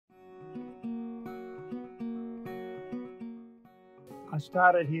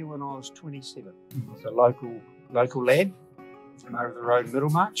started here when I was 27. I was a local lad from over the road in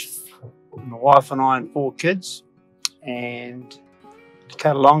Middlemarch. My wife and I and 4 kids. And to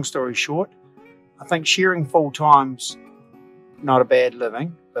cut a long story short, I think shearing full time's not a bad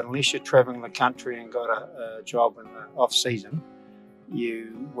living, but unless you're travelling the country and got a job in the off season,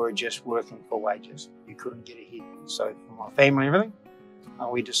 you were just working for wages. You couldn't get ahead. So for my family and everything,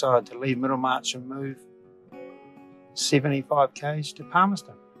 we decided to leave Middlemarch and move 75 k's to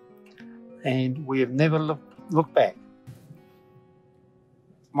Palmerston. And we have never looked back.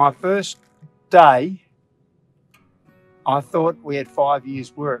 My first day, I thought we had 5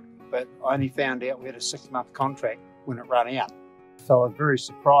 years work, but I only found out we had a 6-month contract when it ran out. So I was very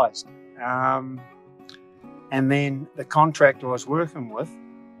surprised. And then the contractor I was working with,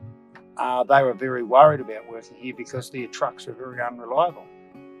 they were very worried about working here because their trucks were very unreliable.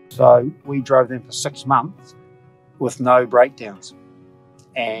 So we drove them for 6 months with no breakdowns.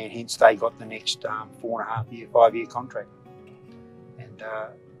 And hence they got the next 4.5-year, 5-year contract. And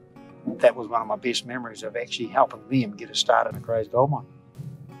that was one of my best memories of actually helping them get a start at Macraes Gold Mine.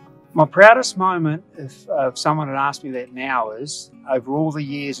 My proudest moment, if someone had asked me that now, is over all the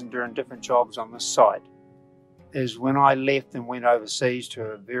years and during different jobs on this site, is when I left and went overseas to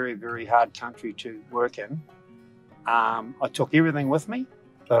a very, very hard country to work in. I took everything with me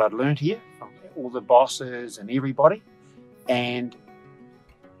that I'd learned here from all the bosses and everybody, and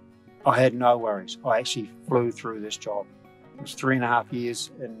I had no worries. I actually flew through this job. It was 3.5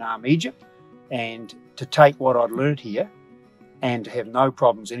 years in Egypt, and to take what I'd learned here and to have no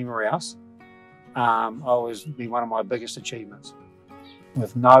problems anywhere else, was one of my biggest achievements,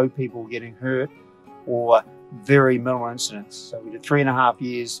 with no people getting hurt or very minimal incidents. So we did 3.5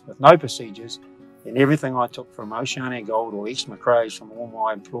 years with no procedures, and everything I took from Oceania Gold or ex-Macraes, from all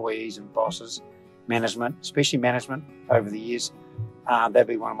my employees and bosses, management, especially management over the years, that'd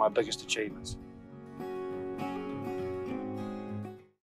be one of my biggest achievements.